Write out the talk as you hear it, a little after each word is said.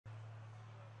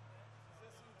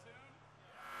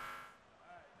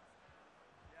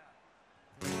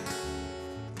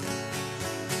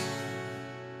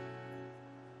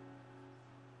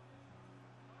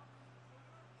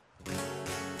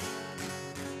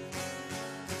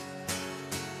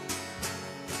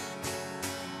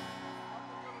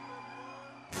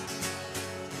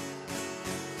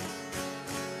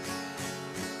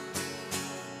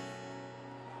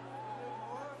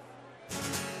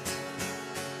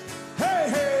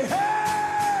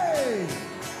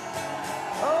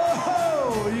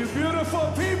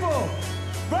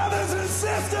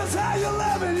sisters, how you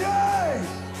living, yeah?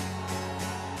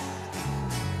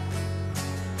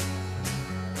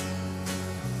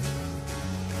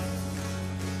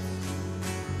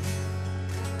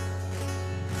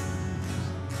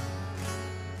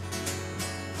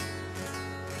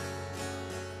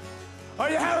 Are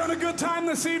you having a good time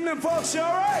this evening, folks? You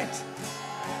all right?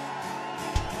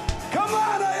 Come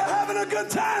on, are you having a good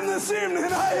time this evening?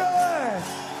 Are you all right?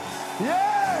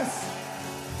 Yes!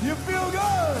 You feel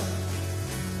good?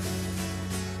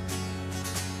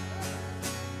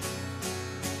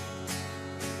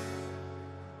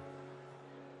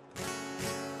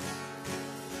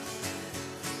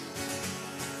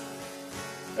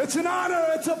 It's an honor,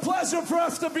 it's a pleasure for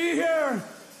us to be here.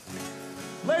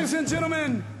 Ladies and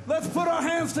gentlemen, let's put our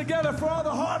hands together for all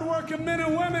the hard-working men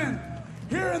and women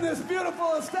here in this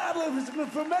beautiful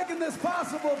establishment for making this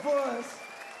possible for us.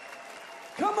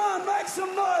 Come on, make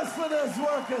some noise for those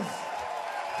workers.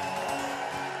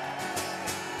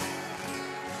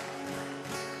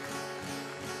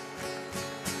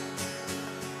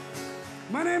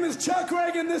 My name is Chuck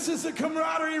Ragan. This is the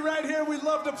Camaraderie right here. We'd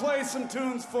love to play some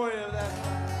tunes for you.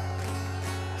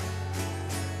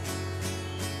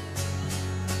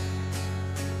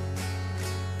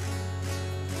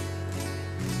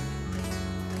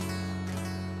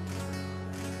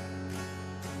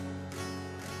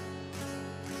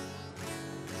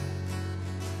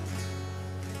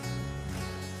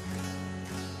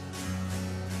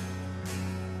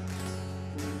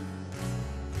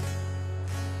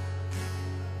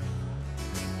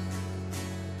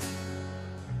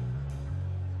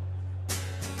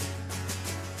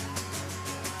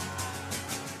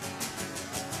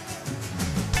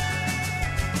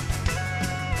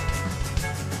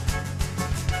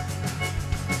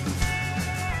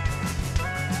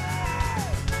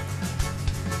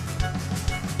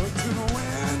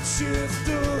 She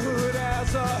stood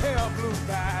as her hair blew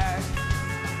back,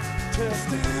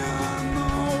 testing the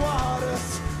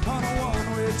waters on a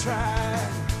one-way track.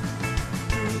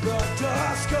 Through the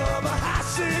dusk of a high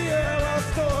Sierra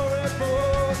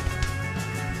storybook,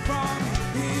 from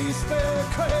East Bay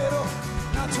Cradle,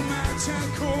 not to mention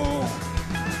cool.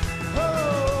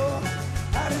 Oh,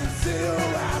 I didn't see her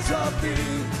rise up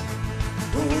beat.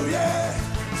 Ooh yeah,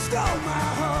 stole my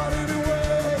heart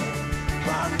anyway.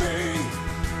 By me.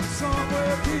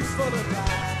 Somewhere peaceful to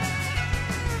die.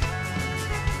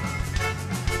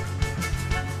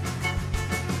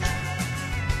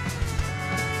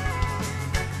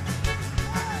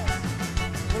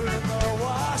 With the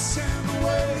washing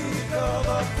wake of a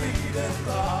fleeting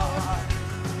thought,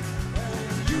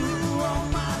 and you on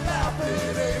my lap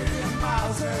at 80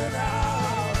 miles an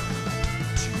hour,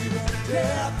 cheating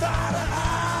death out of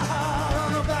eye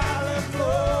on a valley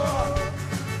floor.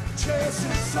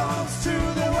 Chasing songs to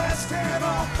the west and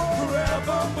on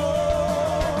forevermore.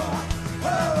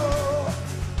 Oh,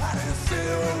 I didn't see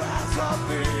her rise up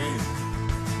me.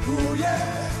 Ooh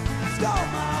yeah, stole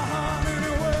my heart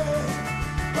anyway.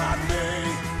 By me,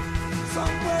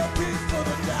 somewhere peaceful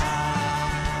to die.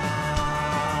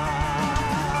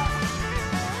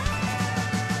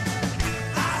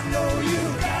 I know you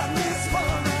got me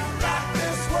spinning like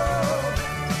this world.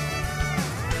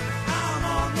 I'm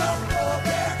on the floor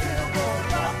there.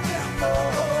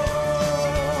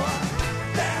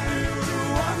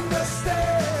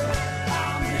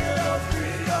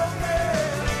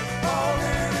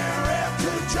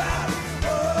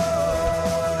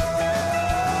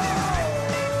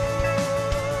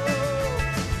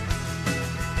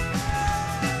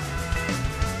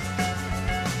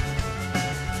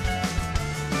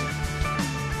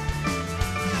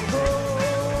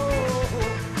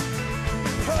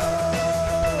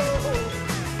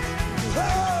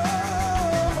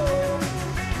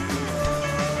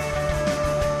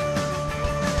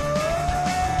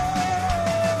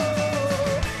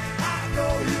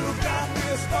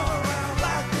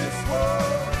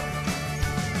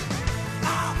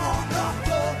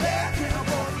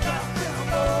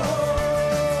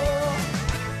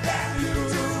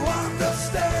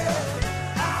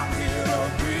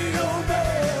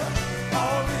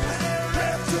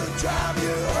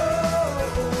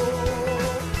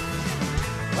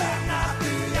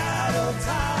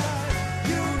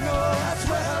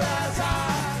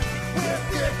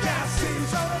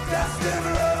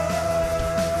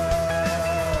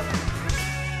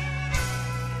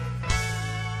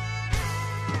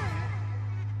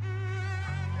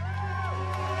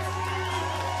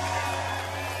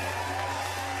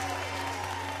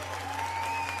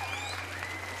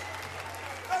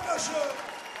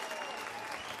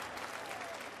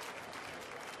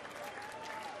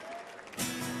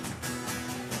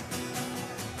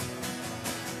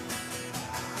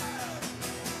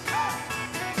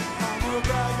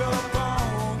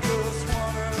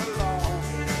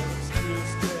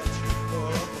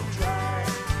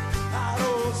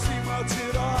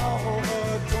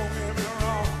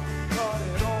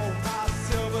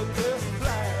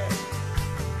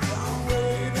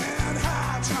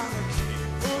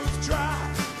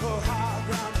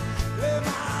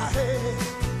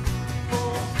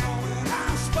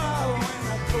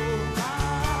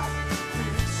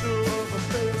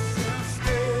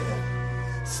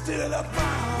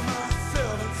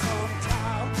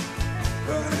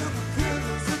 but in the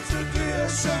pillars of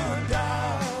tradition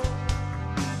down,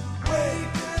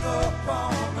 waking up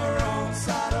on the wrong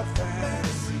side of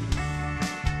fantasy.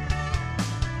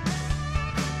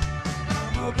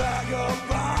 I'm a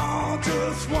vagabond,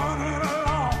 just wandering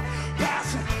along,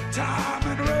 passing time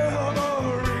and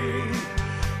revelry.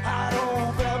 I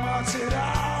don't bet much at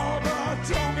all, but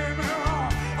don't get me wrong,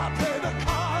 I play the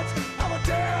cards of a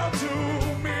dare to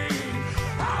me.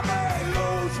 I may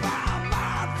lose my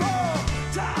mind from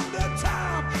time to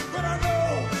time, but I know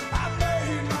I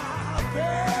made my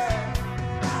bed.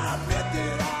 I admit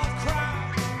that I've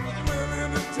cried, but I'm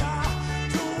willing to die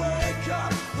to wake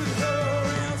up with her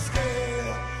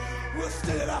instead. Well,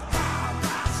 still I find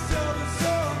myself in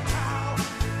some town,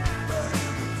 but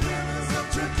in the pillars of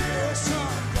tradition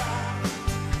down,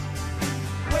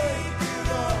 waking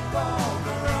up on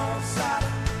the wrong side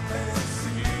of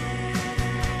fantasy.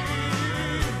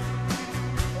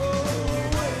 Oh,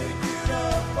 waking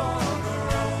up on the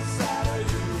wrong side of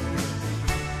you.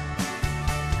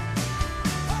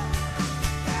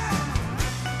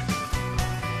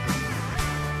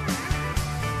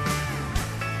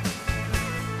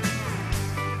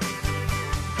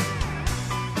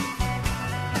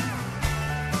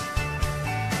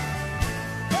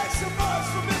 Make some noise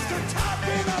for Mr. Top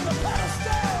Bean on the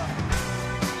pedestal.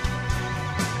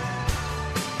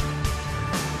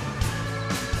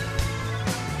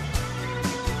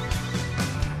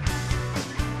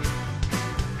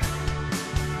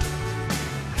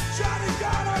 Johnny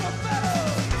Gunn on the pedal.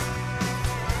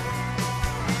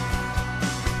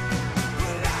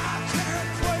 Well, I can't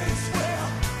place where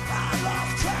I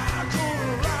lost track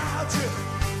around you.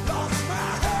 Lost my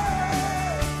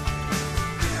head.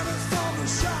 Demons from the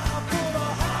shop full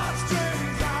of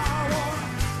heartstrings I wanna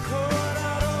cut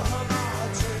out of my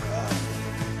chest.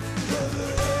 'Cause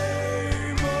it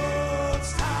ain't much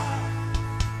time,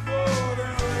 more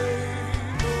than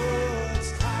ain't much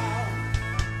time.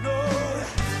 No,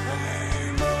 there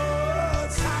ain't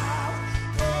much time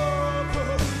for the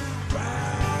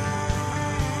grind.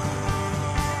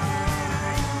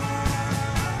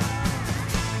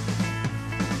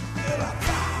 Well, I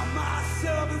find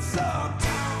myself in some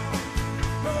town,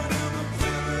 but in the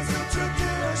pillars of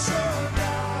tradition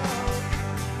now,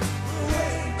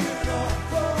 waking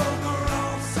up on the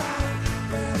wrong side of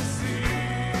fantasy.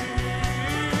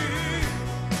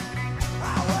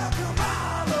 I welcome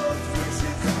all those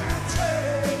wishes and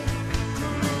trade to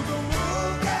lose the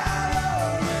world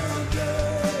gathering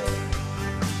day.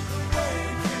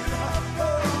 Waking up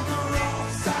on the wrong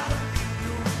side of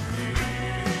you and me.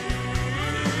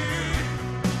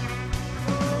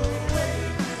 Oh,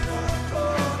 waking up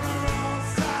on the wrong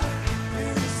side of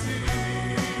fantasy.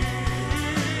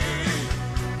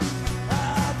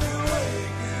 I've been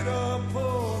waking up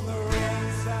on the wrong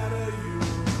side of you.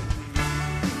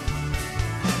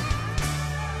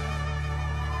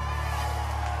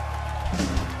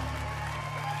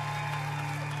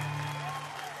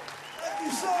 Thank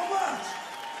you so much.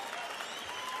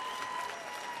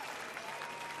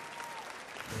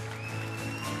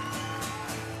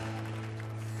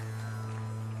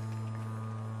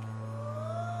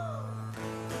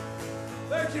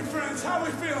 Thank you, friends. How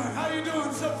we feeling? How you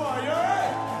doing so far? You all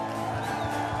right?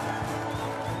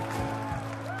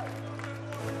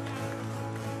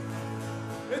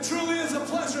 It truly is a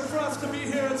pleasure for us to be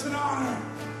here. It's an honor.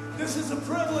 This is a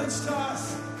privilege to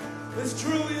us. This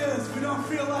truly is. We don't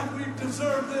feel like we've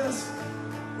deserved this.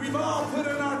 We've all put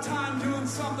in our time doing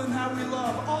something that we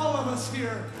love, all of us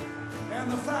here. And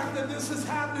the fact that this is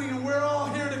happening and we're all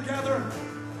here together,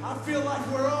 I feel like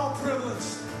we're all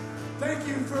privileged. Thank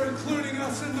you for including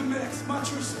us in the mix.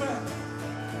 Much respect.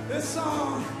 This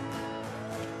song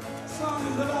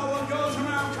is about what goes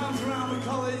around comes around. We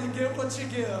call it You Get What You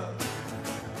Give.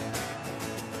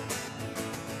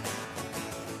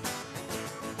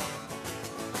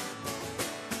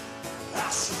 I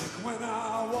shake when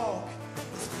I walk,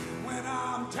 when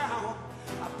I'm down.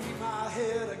 I beat my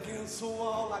head against the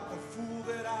wall like the fool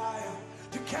that I am.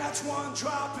 To catch one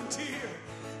dropping tear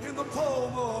in the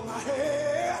palm of my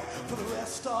hand, for the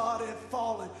rest started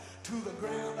falling to the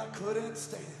ground I couldn't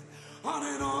stand. On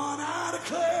and on I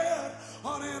declared,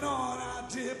 on and on I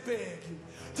did beg you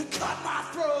to cut my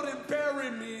throat and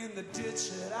bury me in the ditch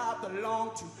that I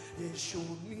belong to. It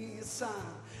showed me a sign,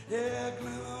 a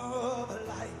glimmer of a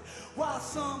light, while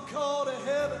some called to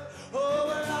heaven, oh,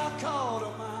 and I called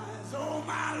to mine. Oh,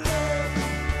 my love,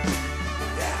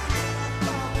 yeah, I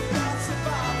thought that I'd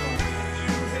survive the way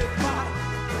you hit bottom,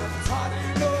 but it's hard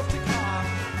enough to climb,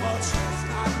 much less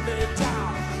not lay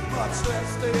down, much less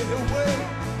stay away.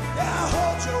 Yeah,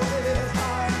 hold your head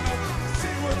high enough to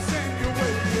see what's in your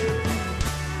way.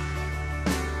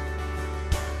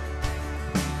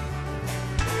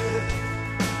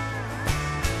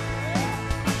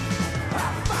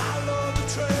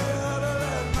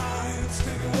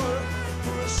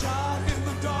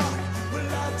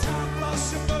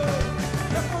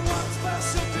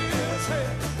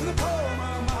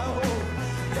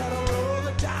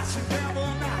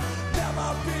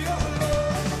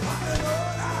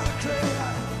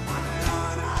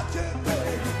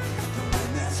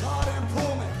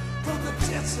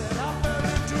 said I fell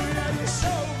into you, you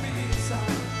showed me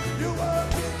sign. You were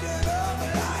picking up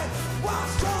and I was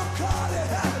strong, caught it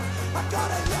heaven. I got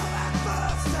it love at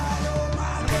first sight, oh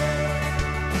my love.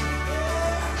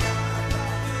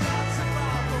 I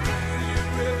survived the rain, you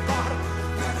hit bottom.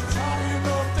 Then it's all you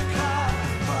know the car.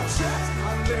 Much less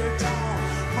not lay down,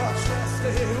 much less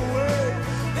stay away.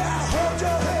 Yeah, hold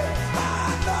your head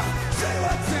high enough, say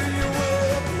what's in your way.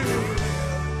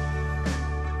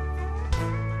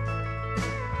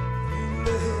 You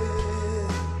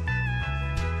live,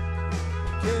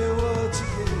 get what you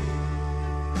get.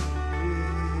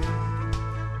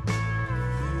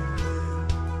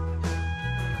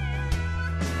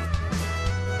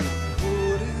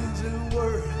 Put into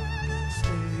work,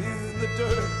 stay in the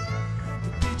dirt. To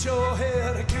beat your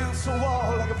head against the wall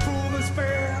like a fool that's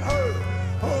bearing hurt.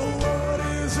 Oh, what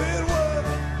is it worth?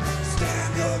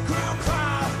 Stand your ground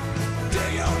proud,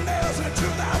 dig your nails into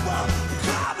that wall.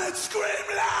 Come and scream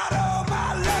loud, oh my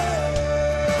love.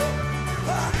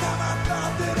 I never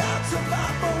thought that I'd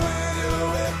survive, but when you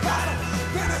hit bottom,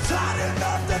 then it's hard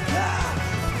enough to climb.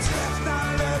 Just not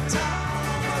let down,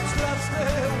 much left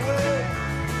stay away.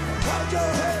 Hold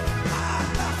your head high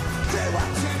enough, say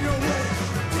what's in your way.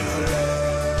 You live.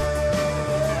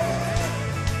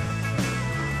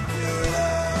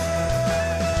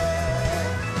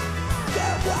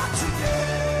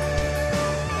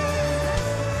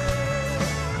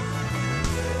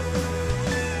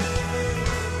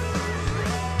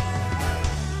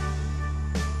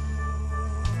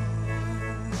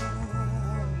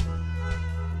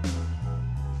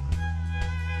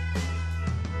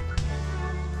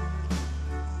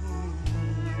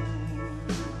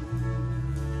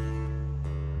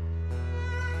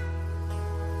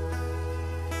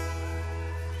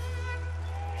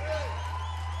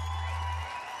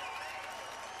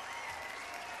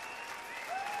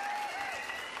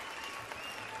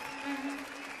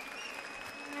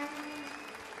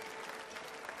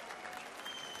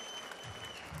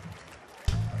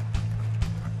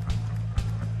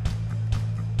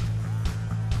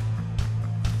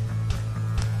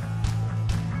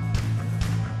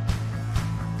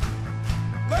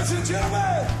 Ladies and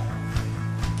gentlemen,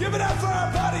 give it up for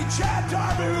our buddy Chad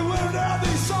Darby, who learned all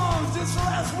these songs just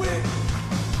last week.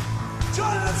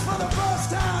 Joining us for the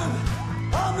first time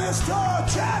on this tour,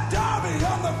 Chad Darby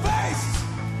on the bass.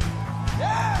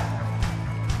 Yeah!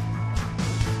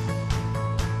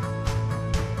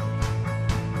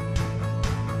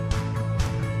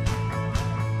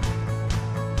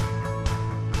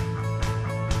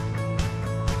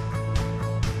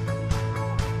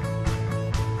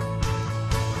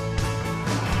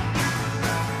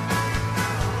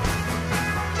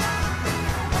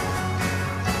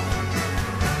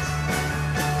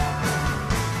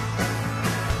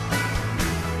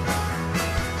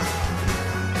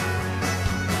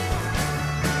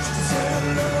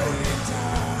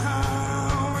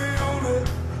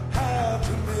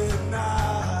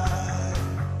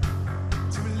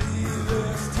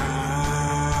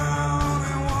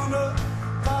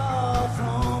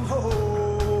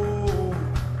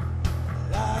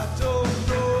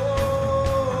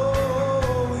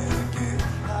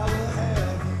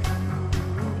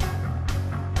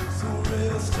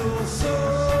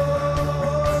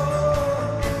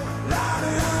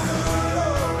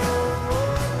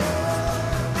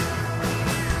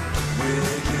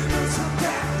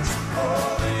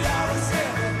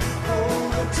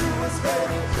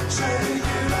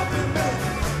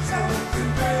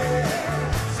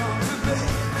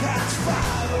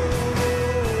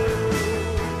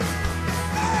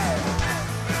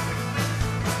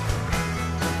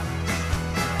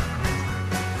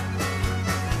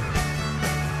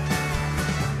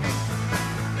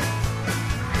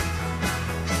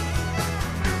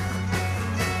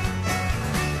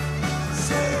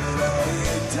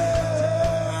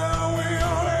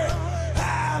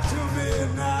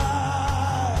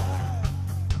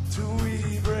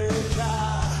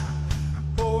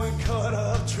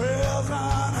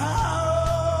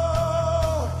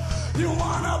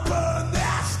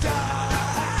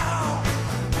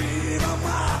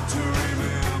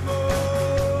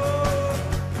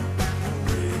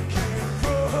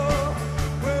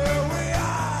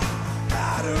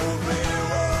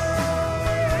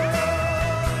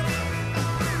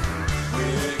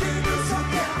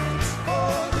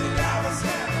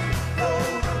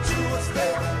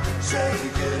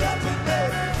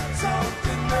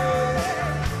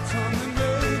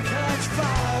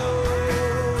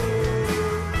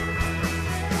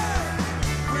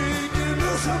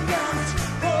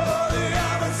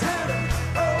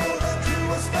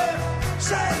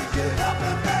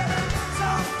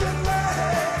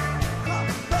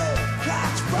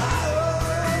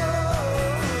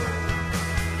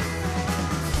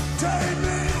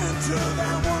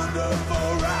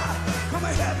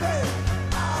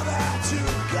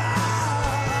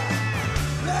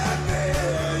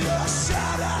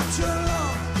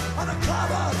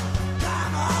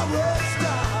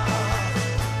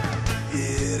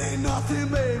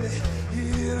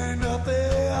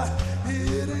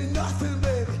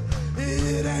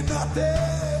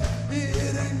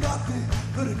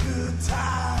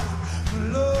 time for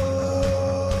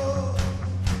love.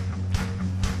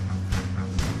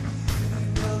 It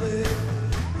ain't nothing,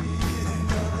 it ain't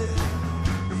nothing,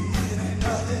 it ain't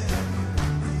nothing,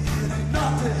 it ain't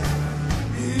nothing,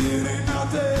 it ain't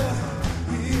nothing,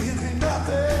 it ain't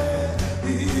nothing,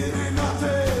 it ain't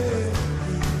nothing.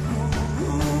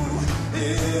 Ooh,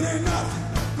 it ain't nothing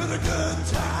but a good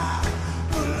time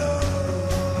for love.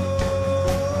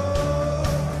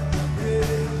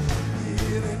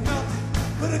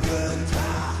 But a good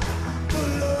time for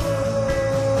love.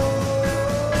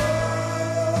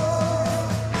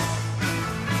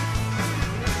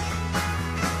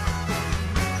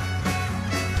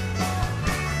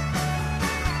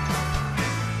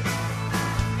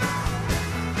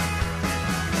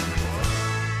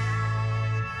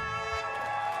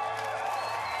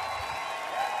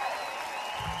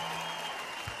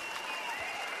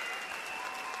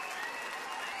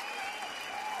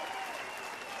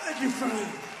 Thank you, Frank.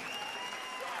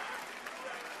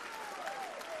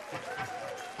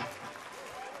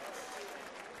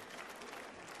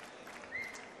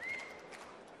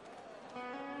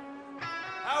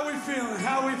 How we feeling?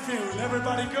 How we feeling?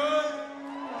 Everybody good?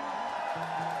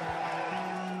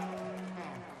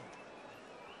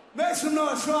 Make some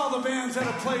noise for all the bands that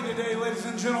have played today, ladies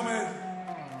and gentlemen.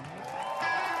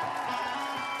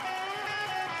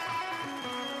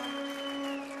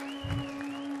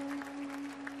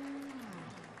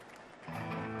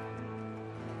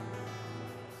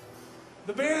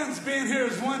 The band's being here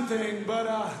is one thing, but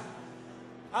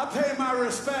I pay my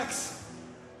respects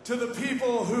to the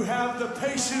people who have the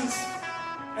patience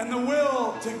and the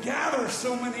will to gather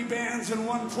so many bands in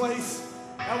one place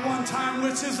at one time,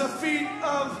 which is a feat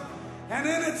of and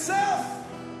in itself.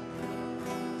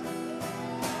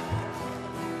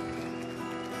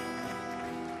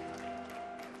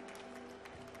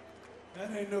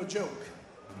 That ain't no joke.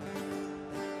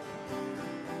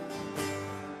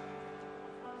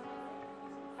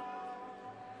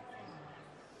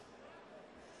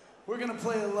 We're gonna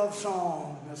play a love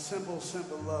song, a simple,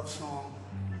 simple love song.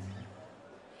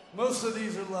 Most of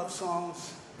these are love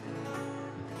songs.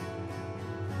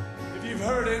 If you've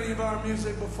heard any of our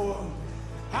music before,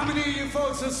 how many of you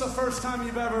folks, this is the first time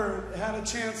you've ever had a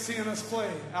chance seeing us play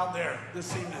out there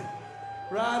this evening?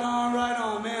 Right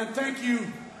on, man. Thank you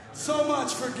so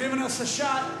much for giving us a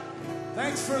shot.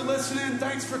 Thanks for listening,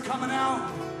 thanks for coming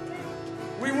out.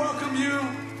 We welcome you.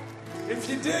 If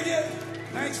you dig it,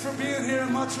 thanks for being here.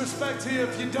 Much respect to you.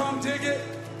 If you don't dig it,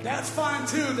 that's fine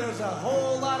too. There's a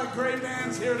whole lot of great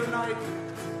bands here tonight.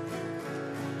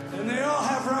 And they all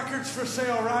have records for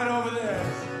sale right over there.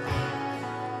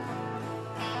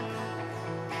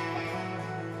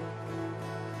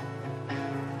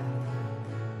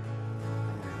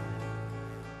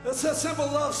 It's a simple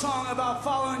love song about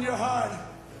following your heart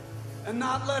and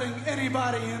not letting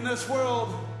anybody in this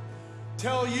world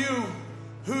tell you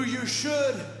who you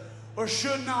should or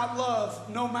should not love,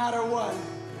 no matter what.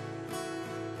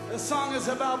 This song is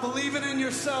about believing in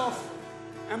yourself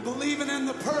and believing in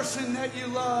the person that you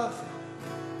love.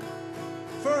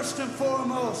 First and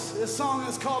foremost, this song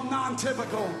is called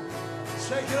Non-Typical.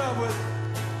 Shake it up with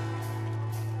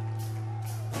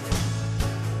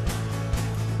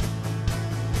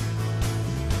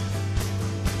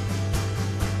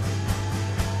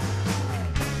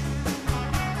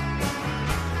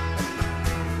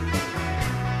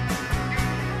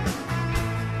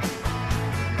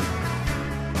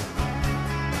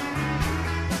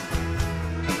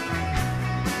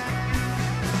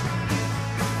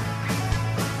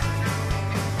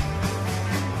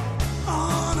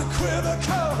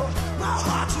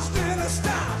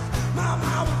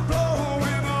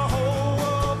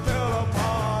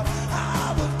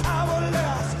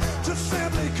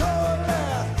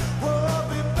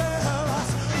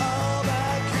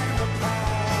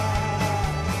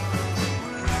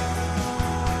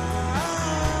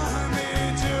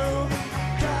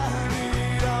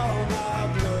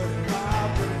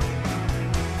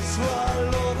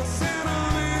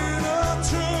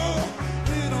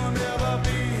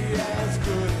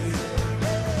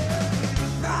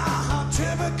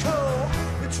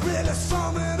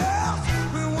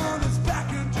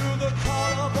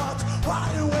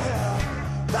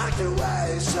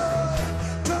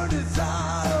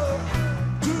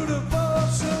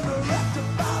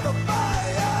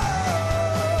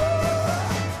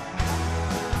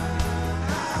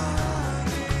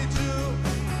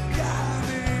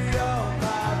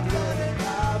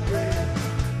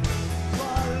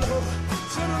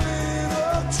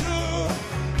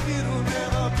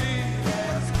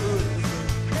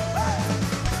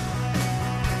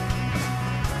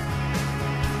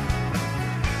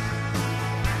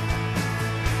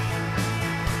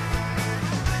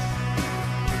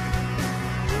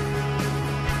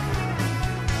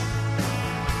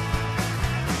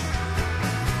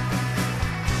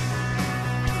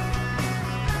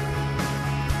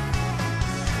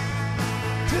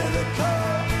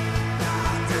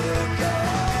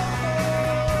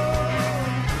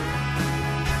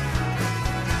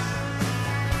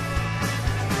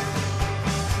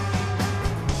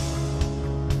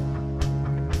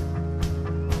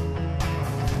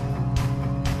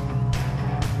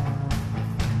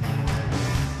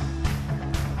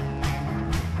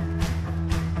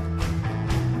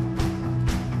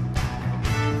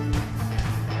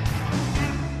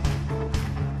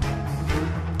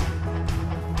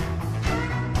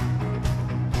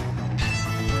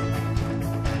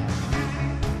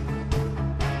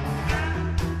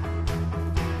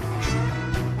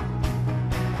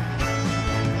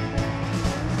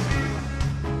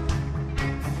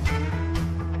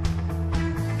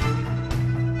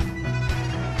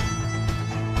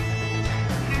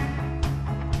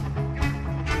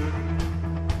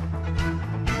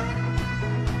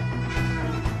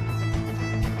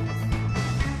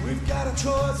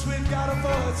Choice, we've got a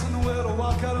voice in the will to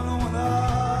walk out alone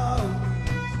without.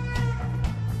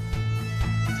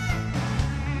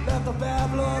 Let the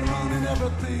bad blood run in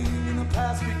everything in the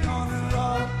past be gone and it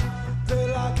all feel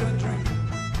like a dream.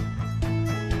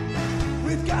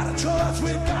 We've got a choice,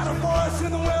 we've got a voice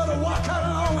in the will to walk out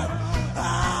alone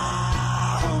without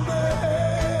me.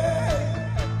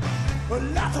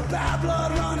 Let the bad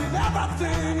blood run in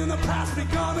everything in the past be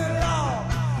gone and it all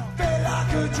feel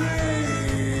like a dream.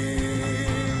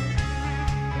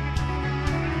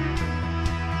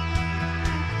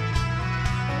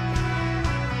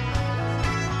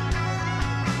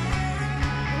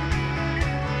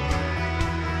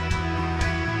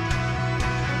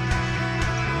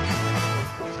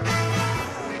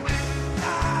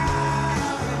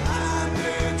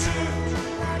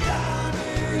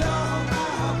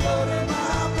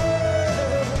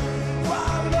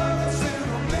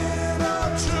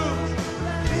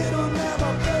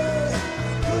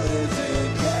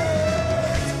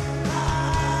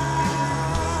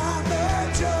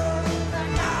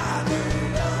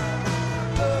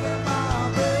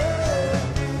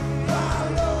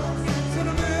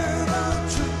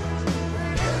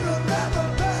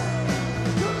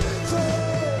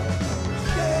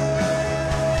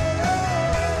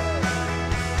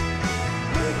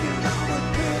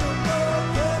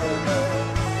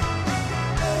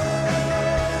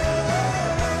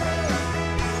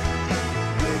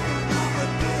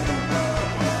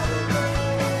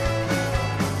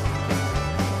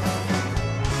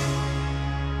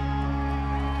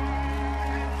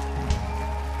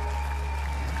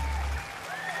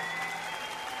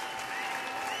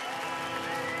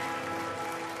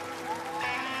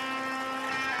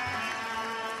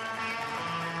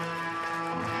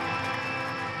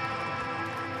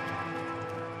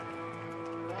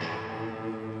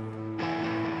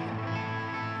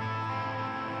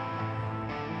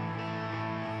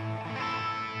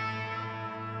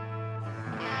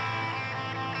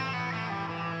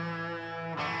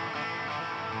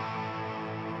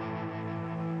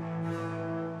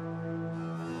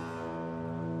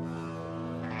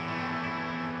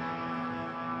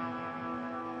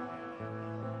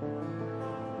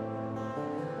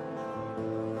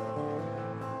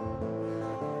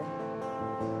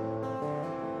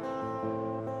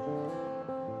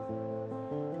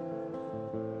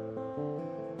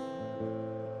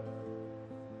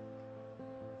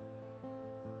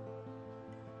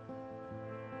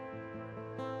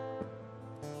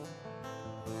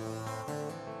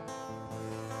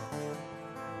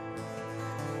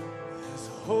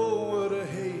 whole world of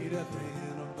hate at the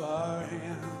end of our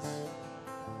hands,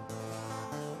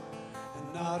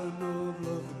 and not enough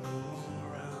love to go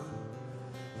around.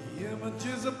 The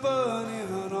images are burning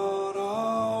on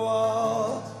our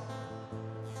walls.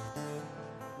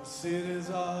 The cities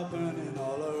are burning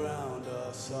all around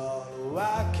us all. Oh,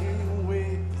 I can't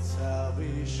wait for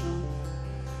salvation.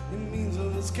 It means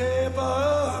an escape,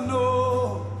 I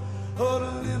know, or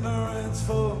deliverance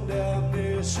from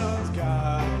damnation's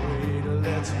got a way to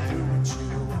let you do what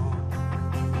you want.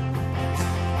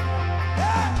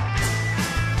 Yeah!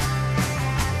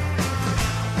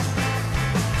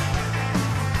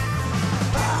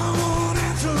 I won't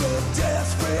answer a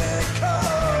desperate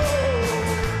call.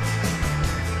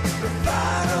 If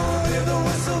I don't hear the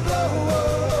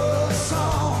whistleblower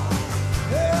song,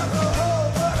 there's a whole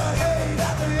lot of hate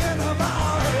at the end of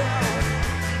our head.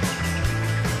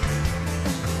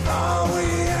 All we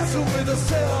answer with a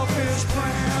selfish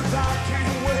plans. I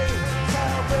can't wait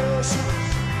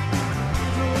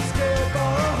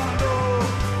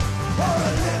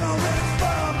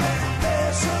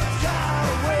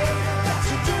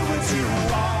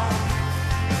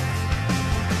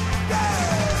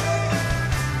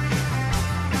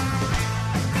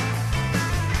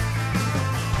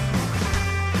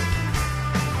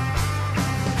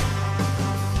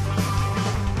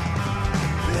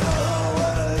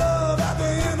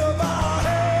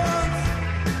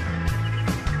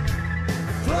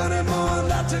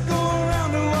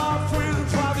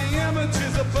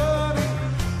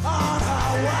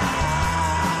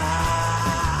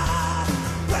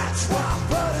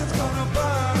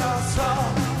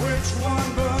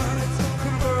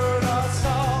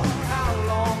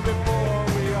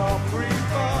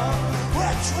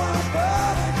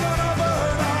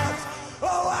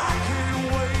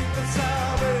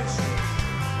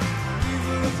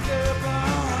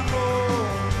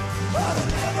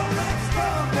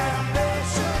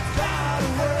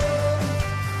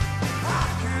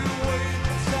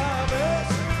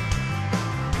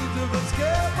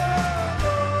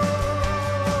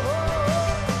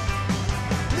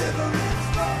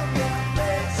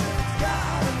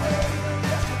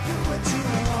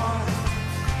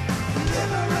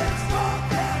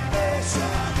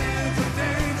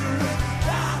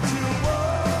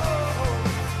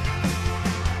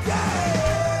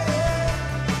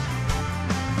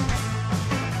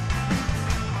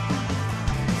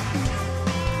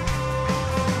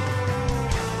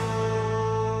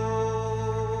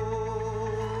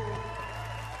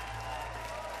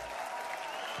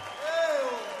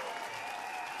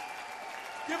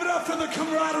Give it up for the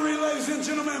camaraderie, ladies and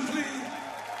gentlemen, please.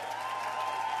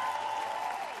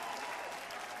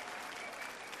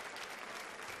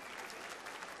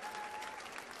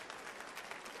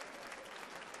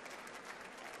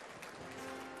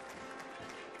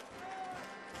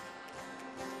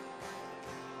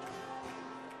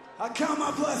 I count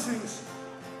my blessings.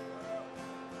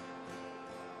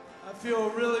 I feel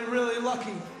really, really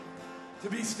lucky to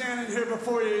be standing here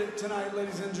before you tonight,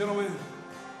 ladies and gentlemen.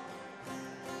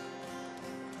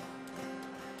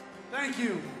 Thank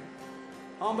you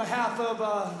on behalf of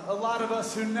a lot of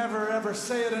us who never ever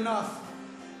say it enough.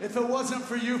 If it wasn't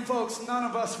for you folks, none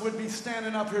of us would be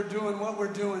standing up here doing what we're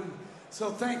doing.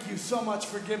 So thank you so much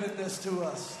for giving this to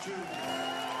us. Truly.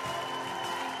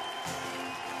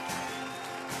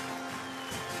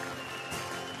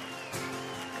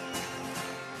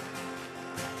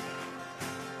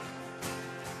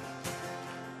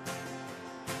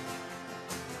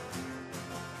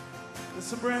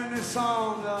 It's a brand new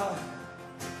song. I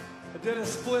did a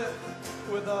split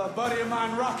with a buddy of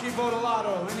mine, Rocky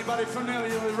Bottolato. Anybody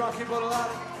familiar with Rocky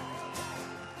Bottolato?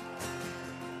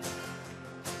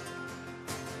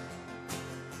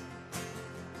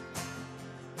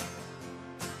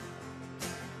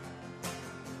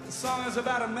 The song is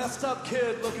about a messed up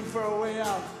kid looking for a way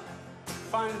out,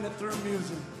 finding it through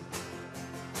music.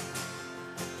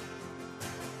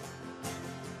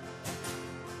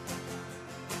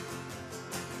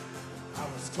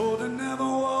 Told to never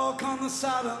walk on the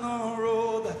side of the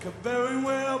road that could very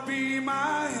well be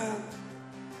my end.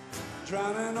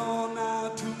 Drowning all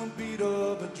night to the beat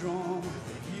of a drum,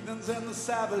 the heathens and the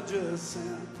savages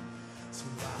sing. So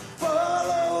I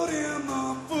followed in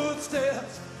the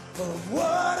footsteps of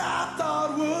what I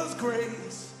thought was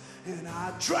grace, and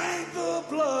I drank the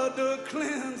blood to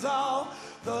cleanse all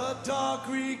the dark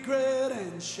regret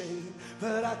and shame.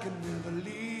 But I can never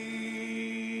leave.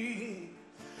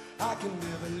 I can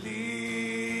never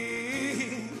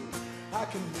leave. I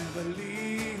can never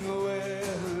leave well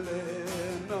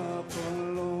up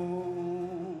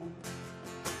alone.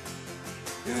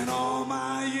 In all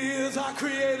my years I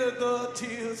created the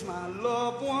tears my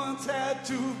loved ones had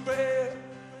to bear.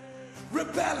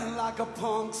 Rebelling like a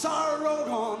punk, sorrow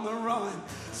on the run,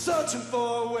 searching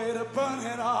for a way to burn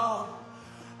it all.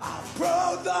 I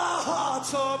broke the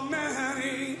hearts of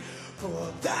many,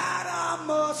 for that I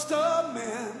must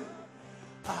amend.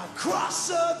 I crushed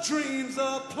the dreams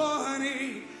of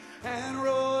plenty and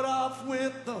rode off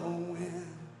with the wind.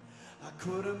 I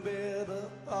couldn't bear the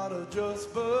thought of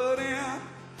just burning,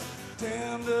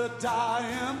 damn to die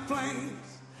in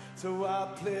flames. So I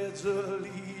pledged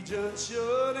allegiance,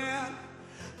 shouldn't,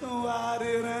 though I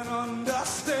didn't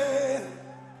understand.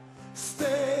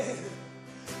 Stay.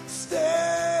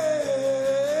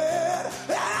 And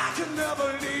I can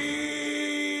never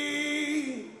leave.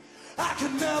 I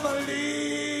can never leave.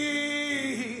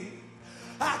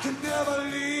 I can never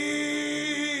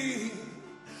leave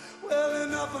well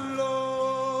enough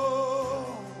alone.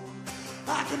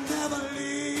 I can never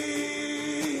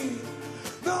leave.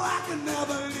 No, I can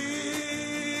never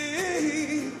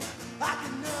leave. I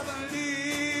can never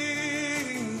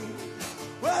leave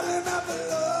well enough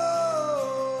alone.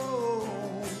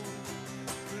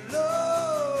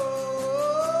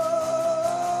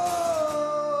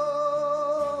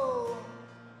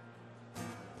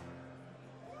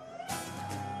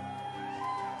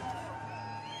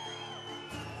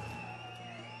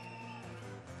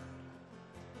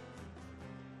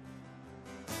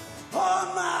 On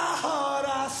my heart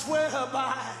I swear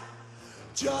by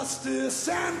justice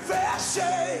and fair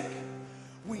shake.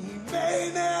 We may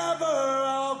never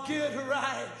all get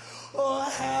right or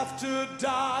have to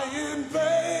die in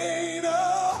vain.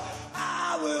 Oh,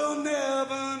 I will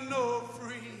never know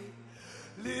free,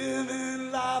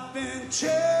 living life in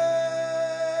chains.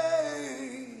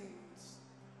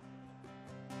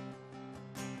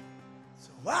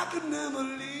 So I can never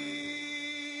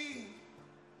leave.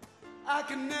 I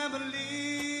can never leave.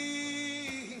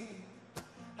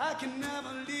 I can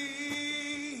never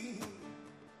leave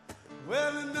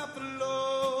well enough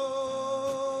alone.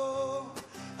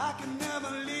 I can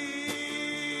never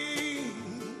leave.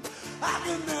 I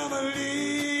can never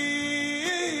leave.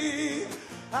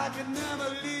 I can never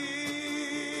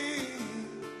leave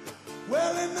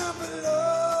well enough alone.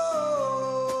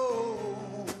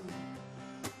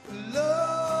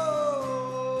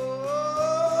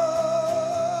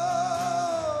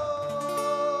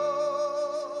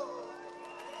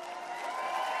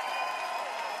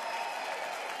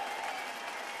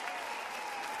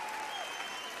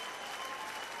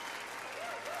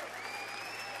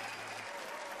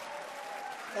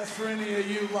 That's for any of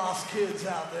you lost kids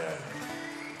out there.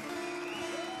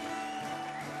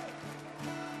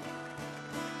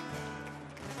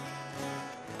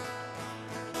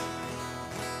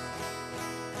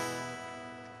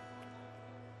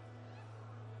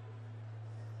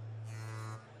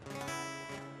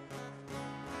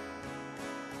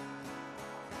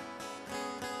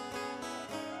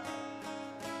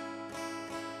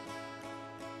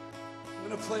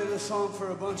 Play this song for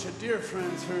a bunch of dear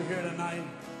friends who are here tonight.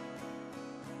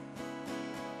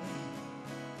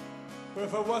 But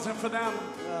if it wasn't for them,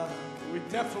 we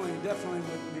definitely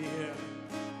wouldn't be here.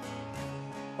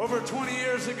 Over 20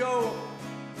 years ago,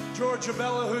 George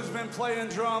Abella, who's been playing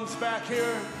drums back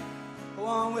here,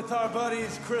 along with our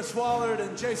buddies Chris Wallard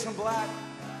and Jason Black,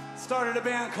 started a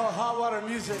band called Hot Water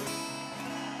Music.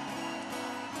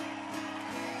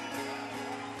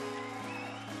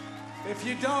 If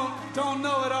you don't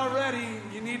know it already,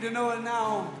 you need to know it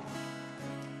now.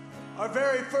 Our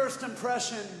very first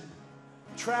impression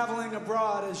traveling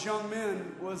abroad as young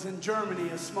men was in Germany,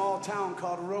 a small town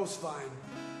called Roswein.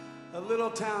 A little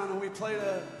town, and we played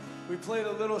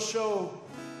a little show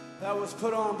that was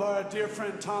put on by our dear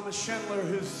friend Thomas Schindler,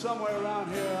 who's somewhere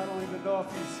around here. I don't even know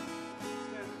if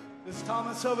he's... Is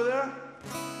Thomas over there?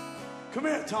 Come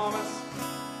here, Thomas.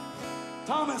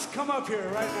 Thomas, come up here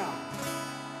right now.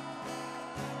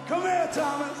 Come here,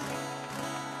 Thomas.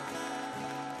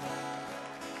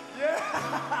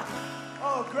 Yeah.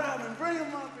 Oh, grab him. Bring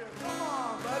him up here. Come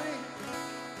on, buddy.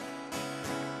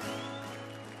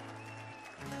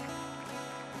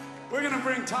 We're going to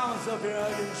bring Thomas up here.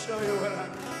 I can show you what I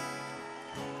mean.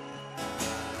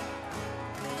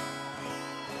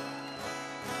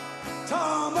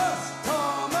 Thomas,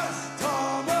 Thomas,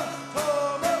 Thomas,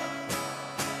 Thomas.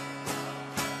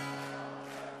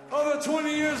 Over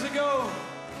 20 years ago,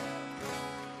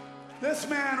 this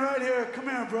man right here, come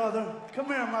here, brother. Come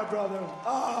here, my brother.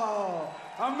 Oh,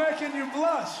 I'm making you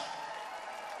blush.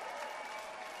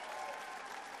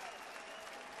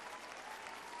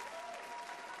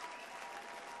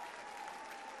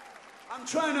 I'm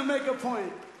trying to make a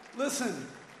point. Listen,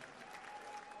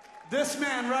 this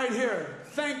man right here,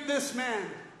 thank this man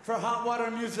for Hot Water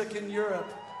Music in Europe.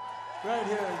 Right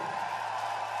here.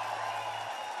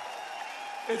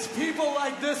 It's people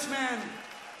like this man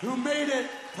who made it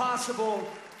possible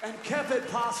and kept it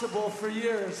possible for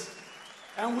years.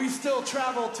 And we still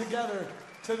travel together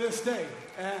to this day.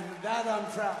 And that I'm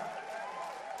proud.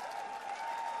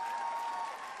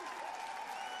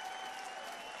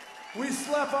 We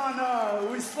slept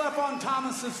on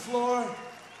Thomas's floor,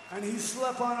 and he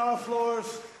slept on our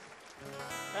floors.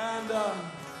 And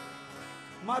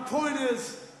my point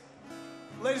is,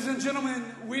 ladies and gentlemen,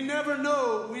 we never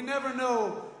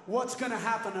know what's going to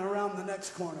happen around the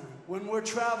next corner. When we're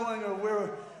traveling or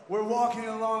we're walking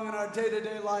along in our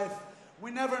day-to-day life,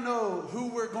 we never know who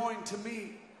we're going to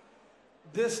meet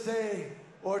this day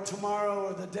or tomorrow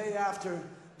or the day after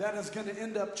that is going to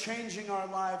end up changing our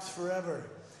lives forever.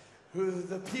 Who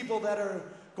the people that are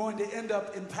going to end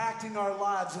up impacting our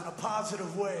lives in a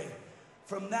positive way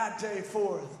from that day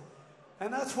forth.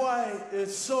 And that's why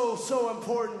it's so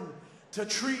important to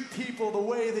treat people the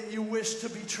way that you wish to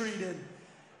be treated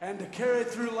and to carry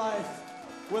through life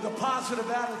with a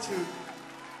positive attitude.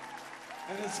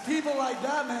 And it's people like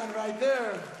that man right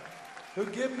there who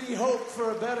give me hope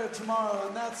for a better tomorrow,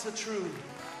 and that's the truth.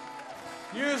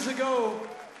 Years ago,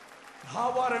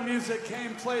 Hot Water Music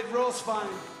played Roswein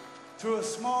to a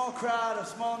small crowd, a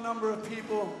small number of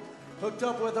people, hooked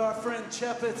up with our friend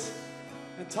Chepitz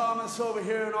and Thomas over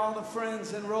here and all the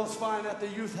friends in Roswein at the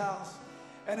youth house.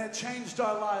 And it changed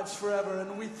our lives forever.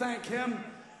 And we thank him.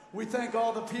 We thank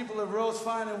all the people of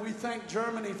Roswein, and we thank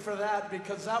Germany for that,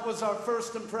 because that was our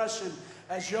first impression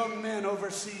as young men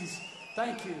overseas.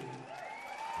 Thank you.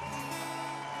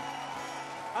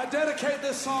 I dedicate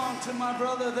this song to my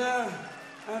brother there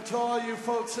and to all you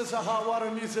folks. It's a Hot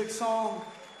Water Music song.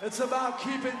 It's about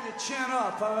keeping your chin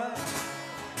up, all right?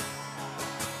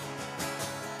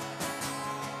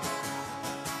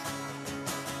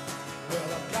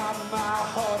 Well, I got my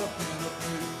heart up in a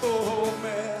pretty old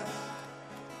mess.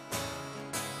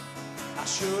 I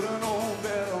should've known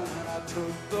better when I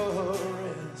took the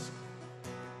risk.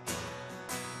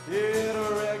 Yeah, to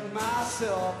wreck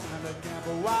myself and to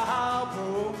gamble wild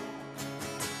broke.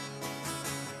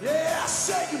 Yeah,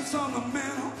 shaking from the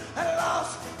mental and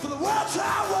lost for the words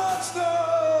I once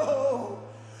know.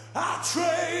 I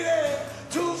traded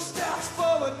 2 steps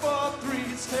forward for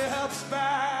 3 steps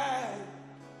back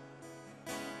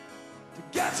to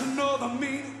get to know the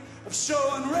meaning of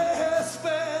showing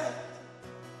respect.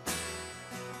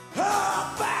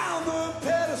 I found the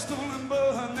pedestal and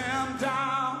burned them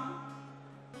down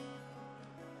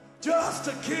just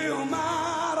to kill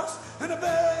my idols and the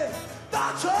very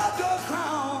thoughts of the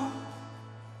crown.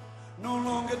 No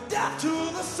longer deaf to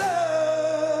the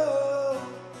soul.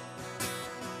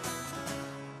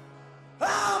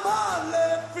 I'm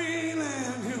hardly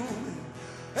feeling human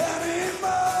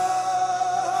anymore.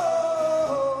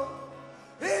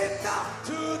 Enough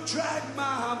to drag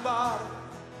my body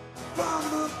from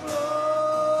the floor.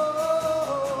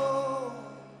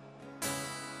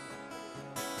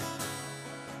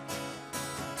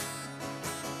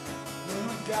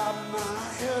 got my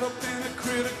head up in a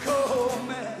critical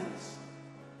mess,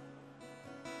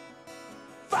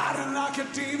 fighting like a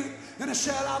demon in a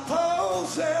shell I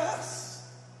possess,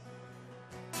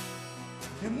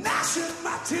 and gnashing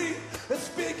my teeth and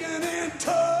speaking in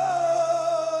tongues,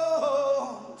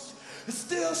 and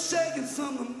still shaking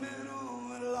some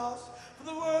momentum and lost for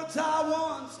the words I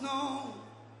once known.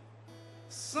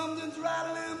 Something's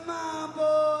rattling my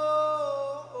bones.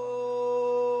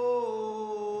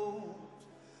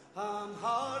 I'm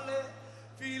hardly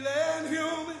feeling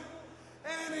human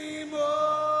anymore.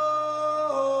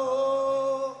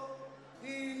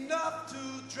 Enough to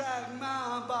drag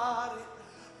my body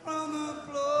from the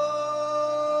floor.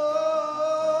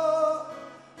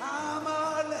 I'm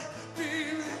hardly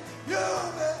feeling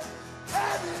human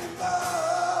anymore.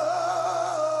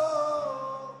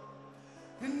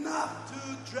 Enough to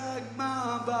drag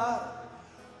my body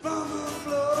from the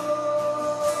floor.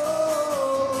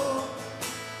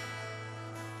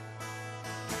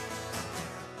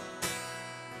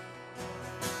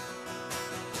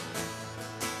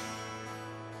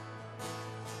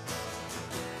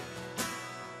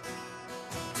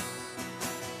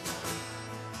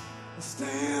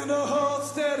 Stand or hold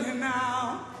steady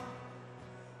now.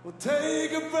 We'll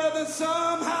take a breath and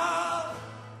somehow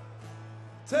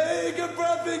take a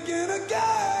breath, begin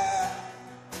again.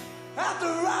 After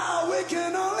all, we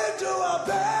can only do our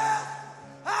best.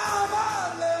 I'm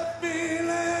hardly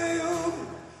feeling human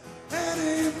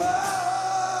anymore.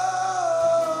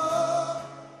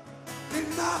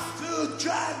 Enough to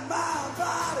drag my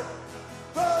body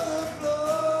from the floor.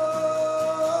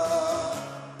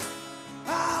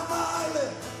 I'm hardly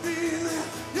feeling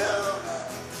human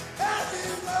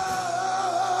anymore.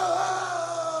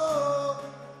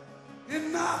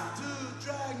 Enough to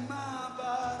drag my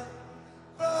body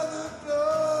from the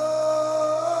floor.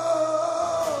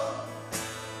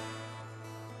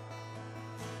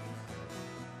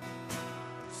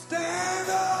 Stand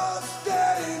up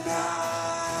steady now.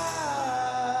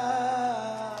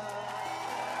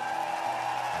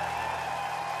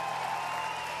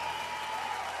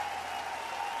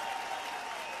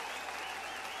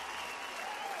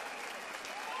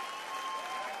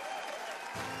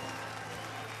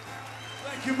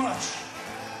 Thank you much.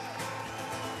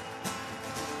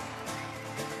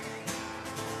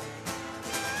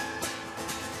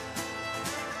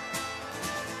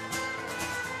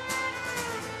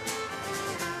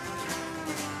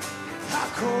 How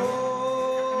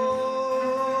cold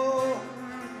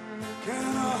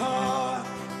can a heart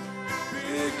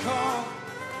become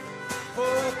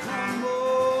for a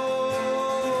crumble,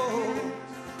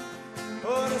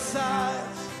 or the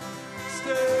sides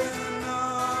stay numb?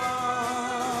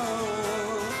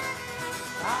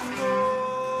 I know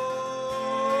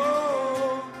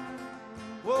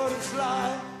what it's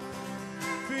like,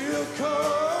 feel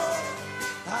cold.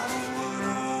 I don't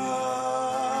wanna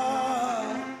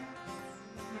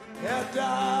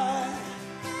die.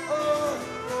 Oh,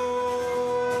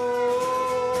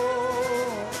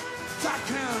 I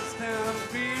can't stand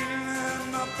feeling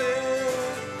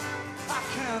nothing. I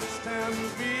can't stand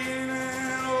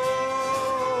feeling.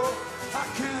 Oh, I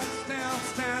can't stand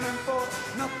standing for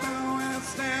nothing when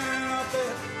standing up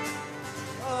there.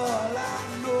 All I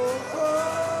know.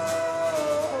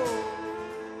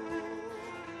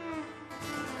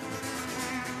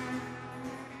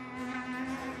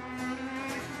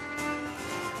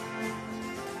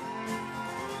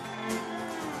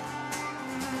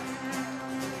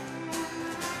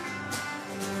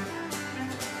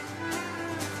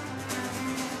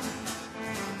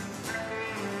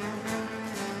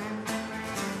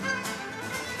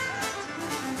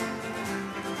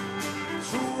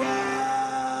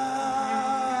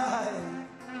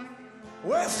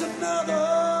 Waste another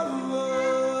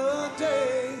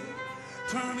day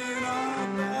turning our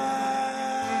backs.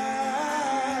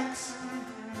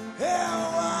 How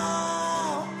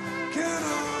long can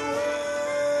I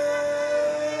wait?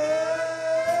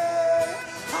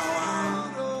 I want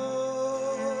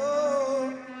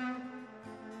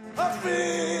to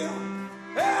feel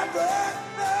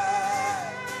everything.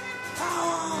 I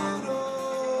want to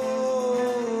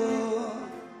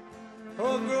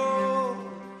grow.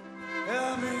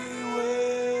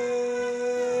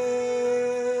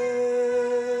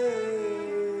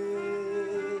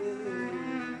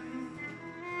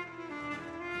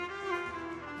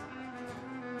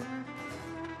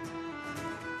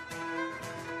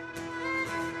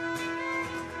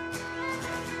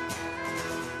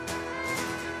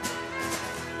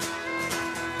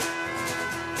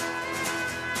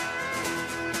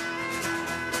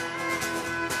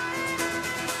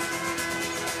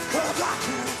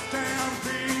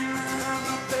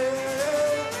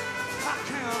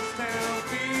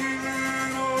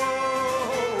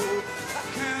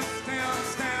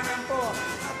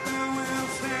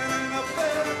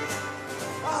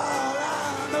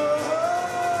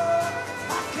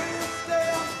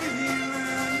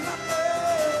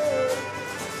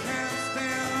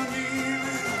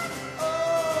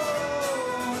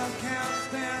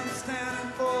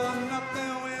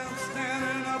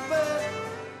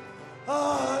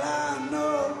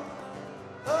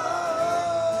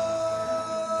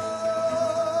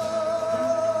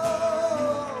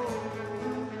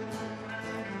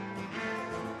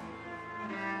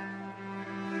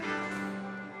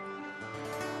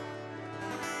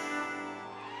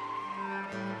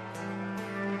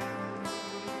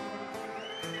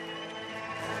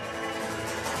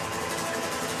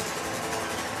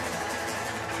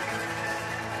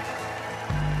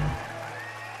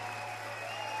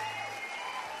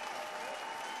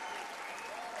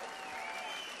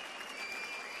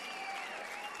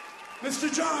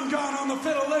 Mr. John Gunn on the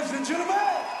fiddle, ladies and gentlemen.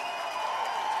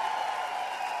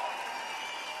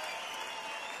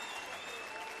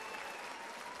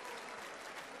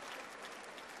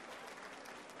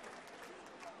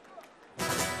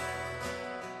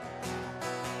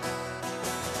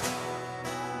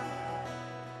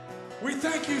 We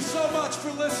thank you so much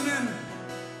for listening.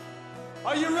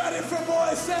 Are you ready for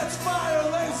Voice That's Fire,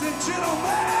 ladies and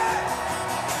gentlemen?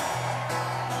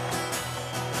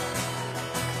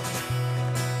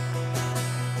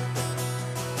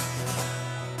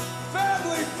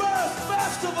 Family First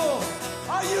Festival.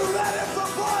 Are you ready for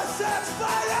Voice That's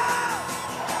Fire?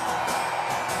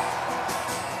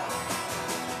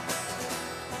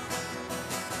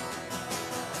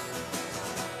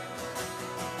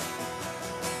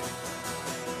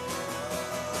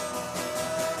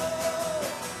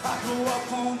 Go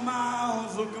up on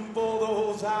miles looking for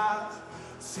those eyes,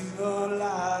 see the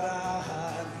light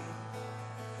I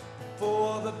need,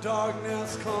 before the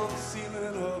darkness comes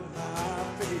sealing up my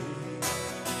face.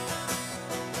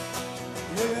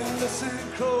 Yeah, listen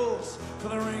close for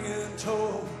the ringing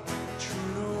toll,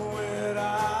 true to where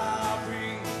I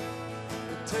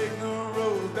breathe, take the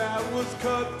road that was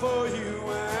cut for you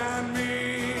and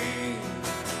me.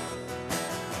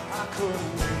 I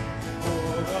couldn't wait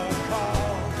for the call.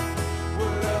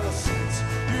 Since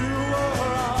you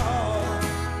were all,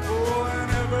 oh,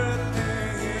 and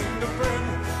everything to bring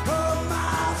up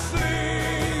my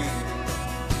sleep.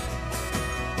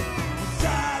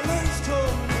 Silence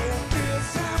told me this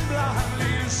and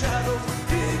blindly shadows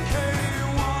became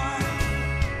one.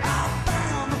 I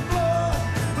found the blood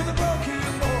with the broken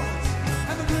boards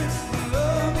and the grits that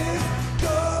love me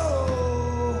go.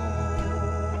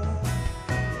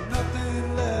 Nothing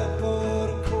left but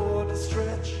a cord to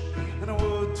stretch and a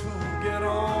wood to get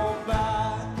on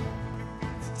by.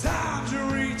 It's time to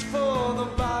reach for the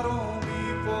bottom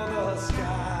before the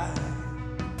sky.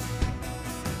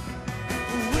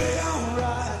 We on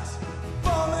rise,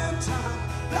 falling time,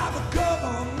 like the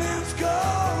government's go.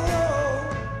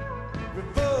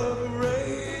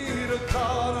 Reverberate a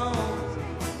cardinals,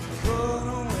 cut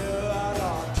away out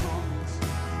our tongues.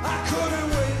 I couldn't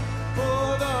wait for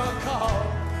the call,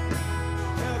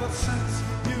 ever since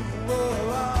you were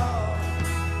out.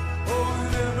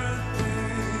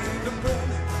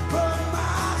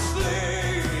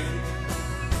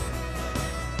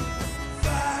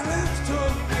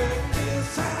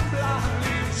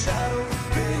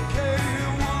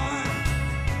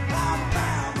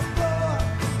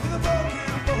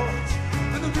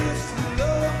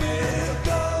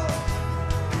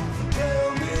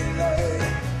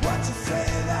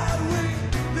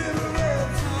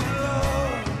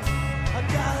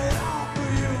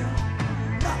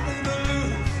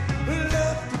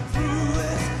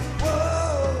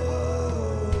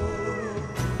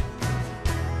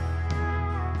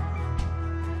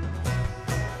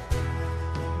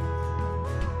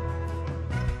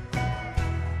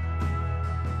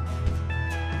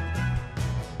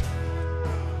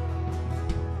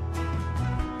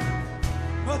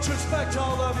 Much respect to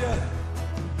all of you.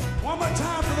 One more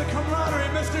time for the camaraderie,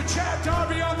 Mr. Chad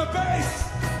Darby on the bass.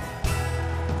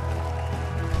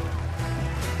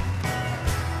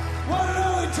 One and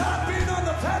only Top Bean on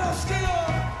the pedal steel.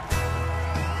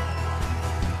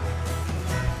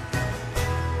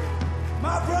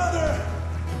 My brother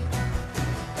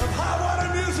of high water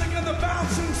music and the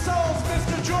bouncing souls,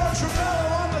 Mr. George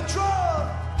Revved on the drum.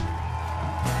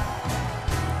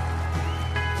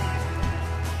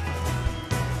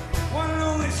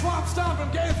 Swamp Stomp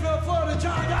from Gainesville, Florida,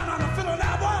 John Gunn on the fiddle.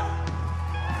 Now what?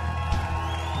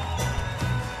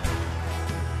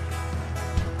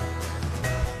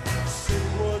 Say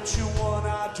what you want,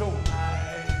 I don't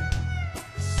mind.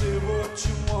 Say what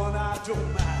you want, I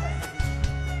don't mind.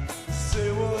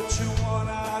 Say what you want,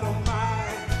 I don't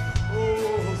mind.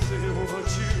 Oh, say what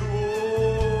you want.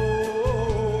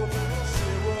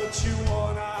 Say what you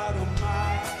want, I don't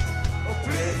mind. Oh,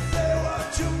 please say what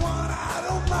you want, I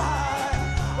don't mind.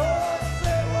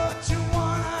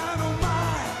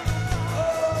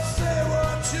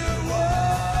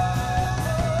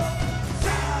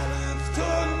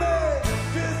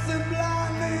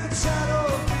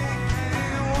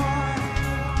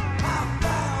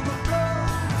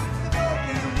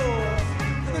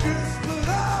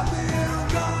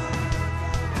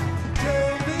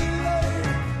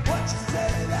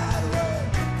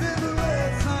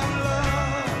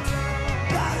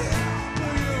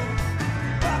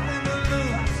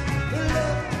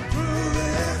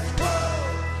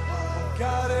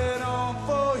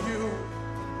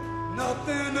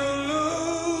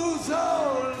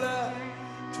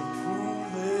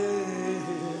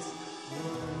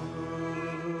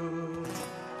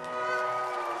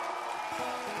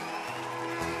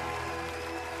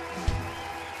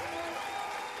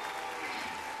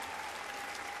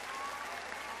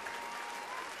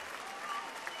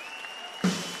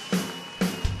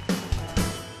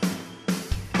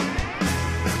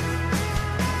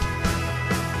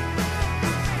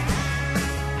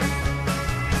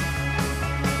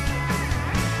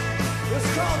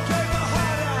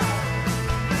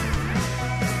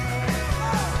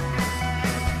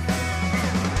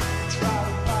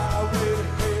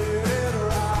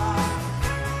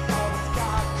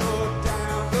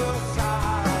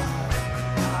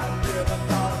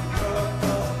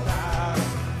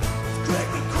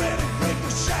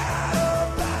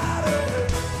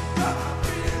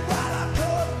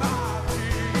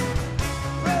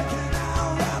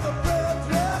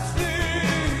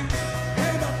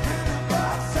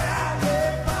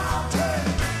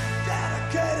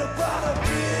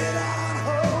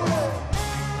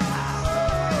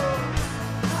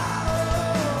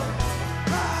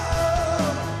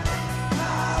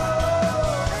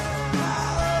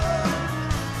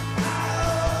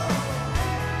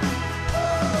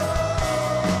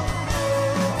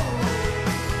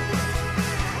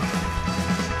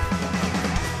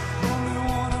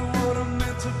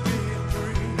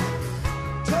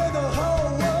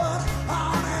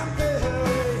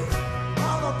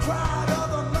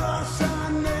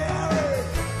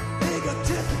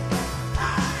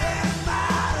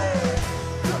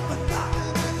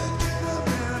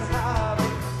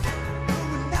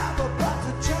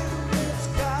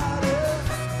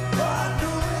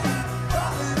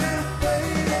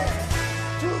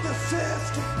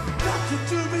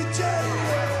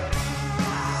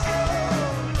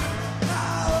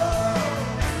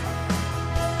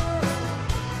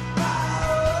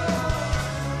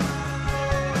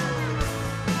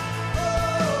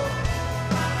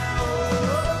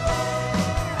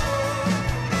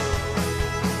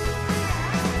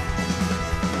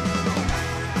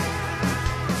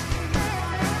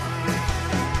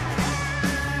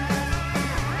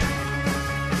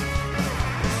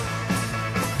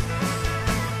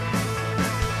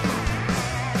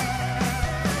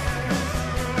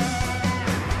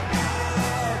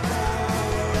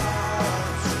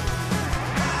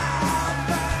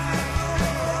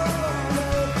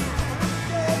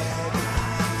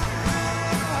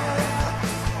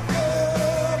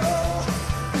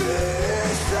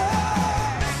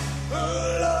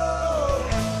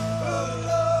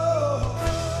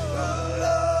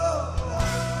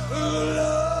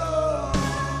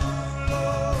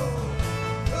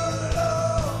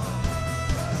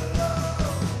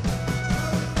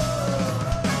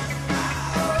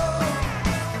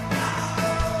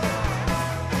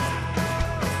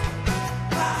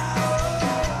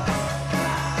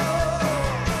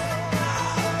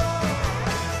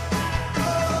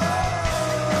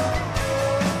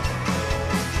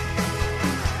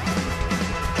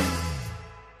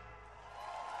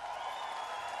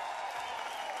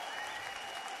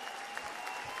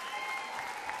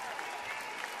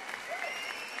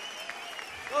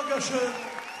 Dankeschön.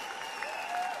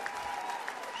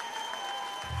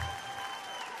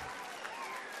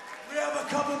 We have a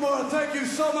couple more. Thank you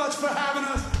so much for having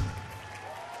us.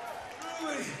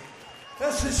 Really,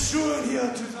 es ist schön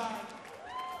hier zu sein.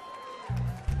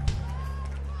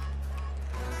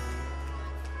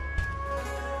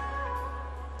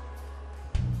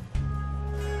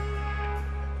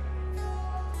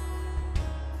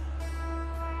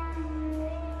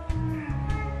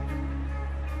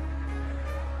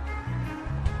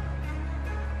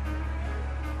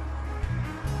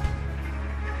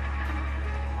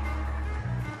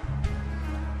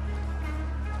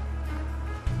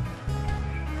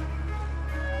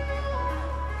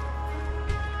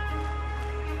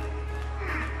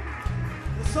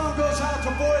 The song goes out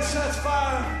to Boy Sets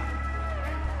Fire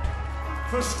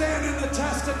for standing the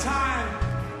test of time.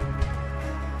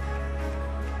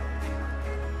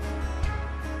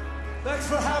 Thanks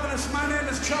for having us. My name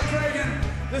is Chuck Ragan.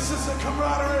 This is The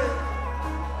Camaraderie.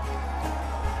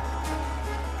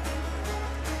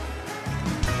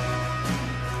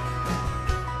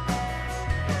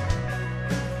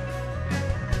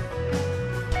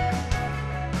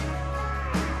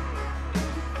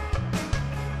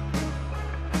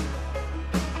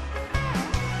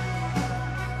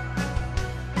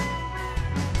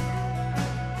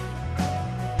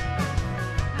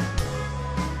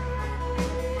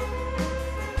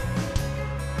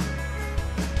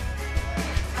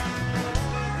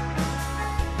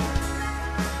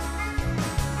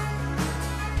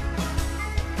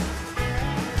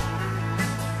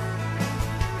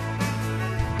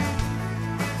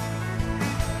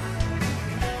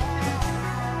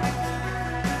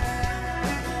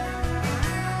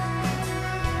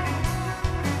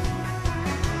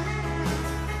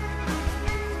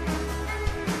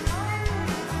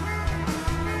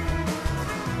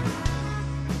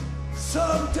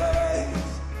 Some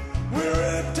days we're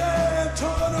in dead,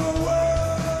 torn away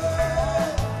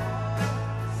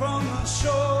from the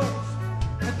shores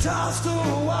and tossed to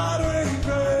a wandering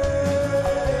grave.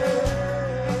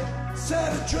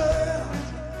 Set adrift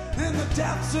in the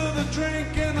depths of the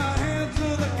drink, in the hands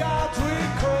of the gods we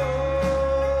call.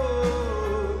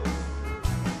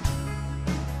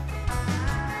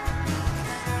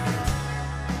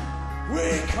 We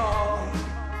call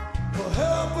for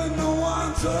helping the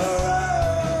ones around.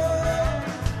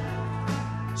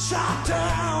 Shot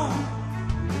down,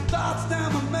 thoughts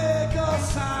never make a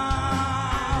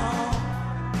sound.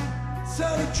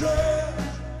 Set adrift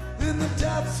in the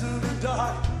depths of the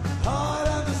dark, hard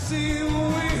on the sea we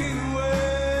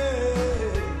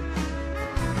wait.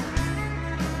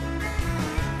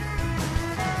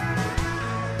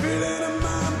 Feeling in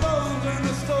my bones when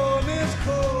the storm is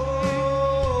cold.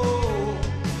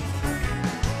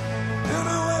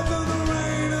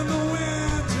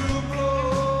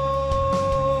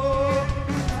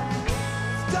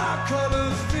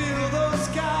 Colors fill the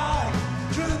sky,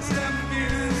 drenched them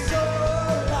feeling so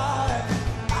alive.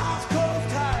 Eyes closed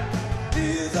tight,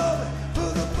 ears open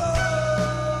for the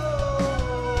buzz.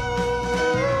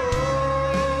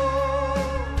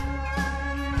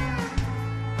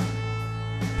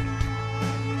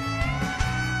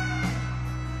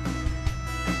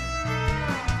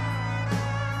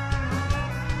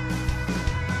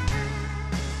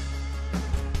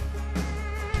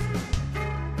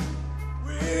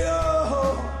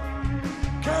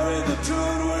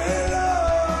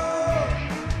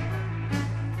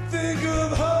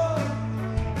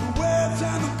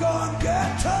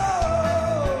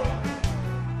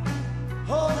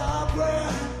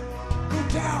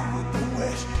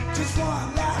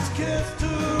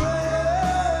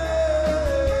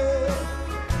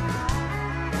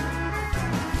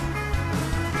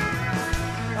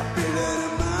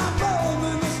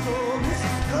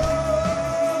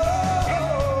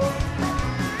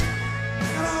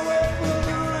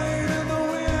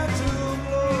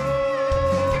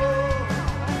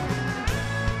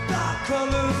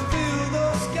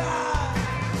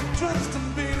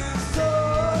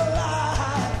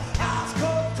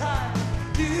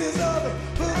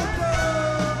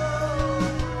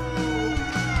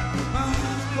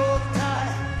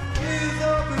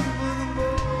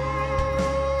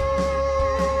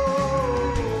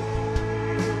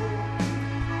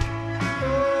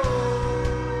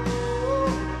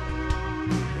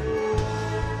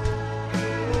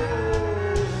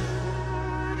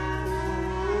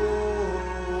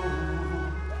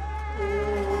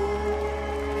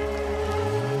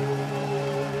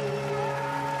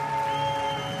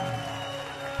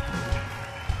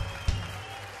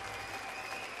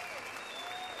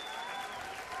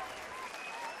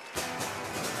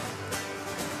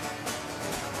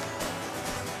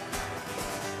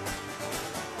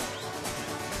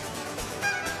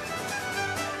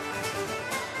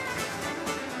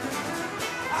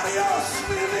 Adios,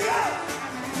 Vivian.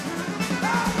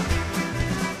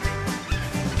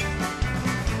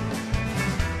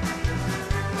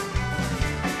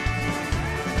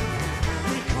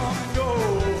 We come and go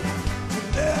to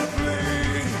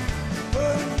Netflix,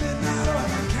 but at midnight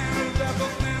I can't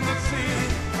level in the sea.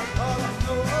 All I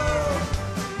know,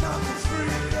 nothing's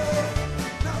free,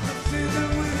 nothing's easy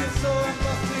when you're so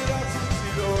busted out some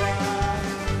cigarette.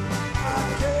 I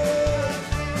gave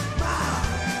my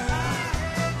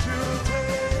hand to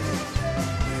take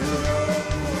you.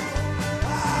 I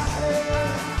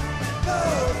had no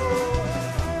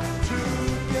to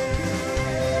give.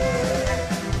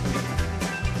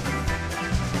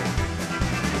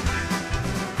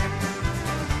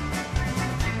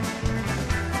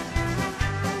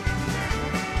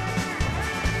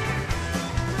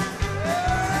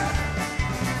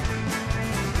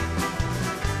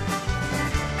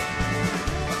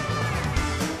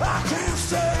 I can't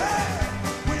say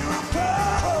where I'm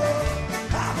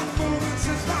from. I've been moving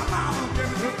since my mama gave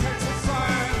me the Texas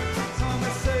sign. Some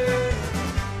may say,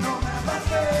 Nomad by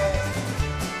day.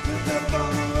 Just up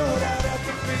on the road out at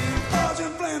the feet,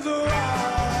 forging flames of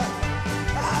ride.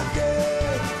 I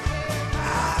guess I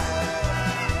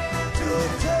had to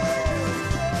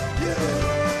take you.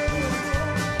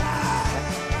 I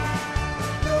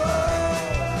had no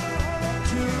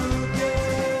to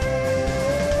give.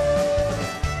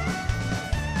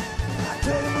 I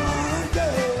tell you one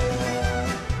day,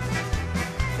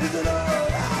 is it all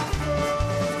I know?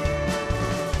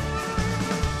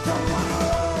 Don't wanna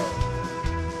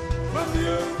run from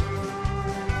you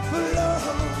for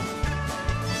love.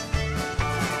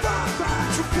 Stop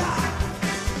trying to cry.